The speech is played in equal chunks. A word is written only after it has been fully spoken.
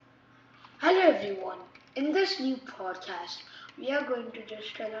Hello everyone. In this new podcast, we are going to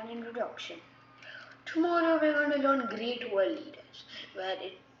just tell an introduction. Tomorrow we're going to learn great world leaders, where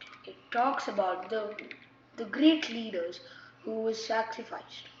it talks about the great leaders who were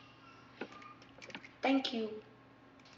sacrificed. Thank you.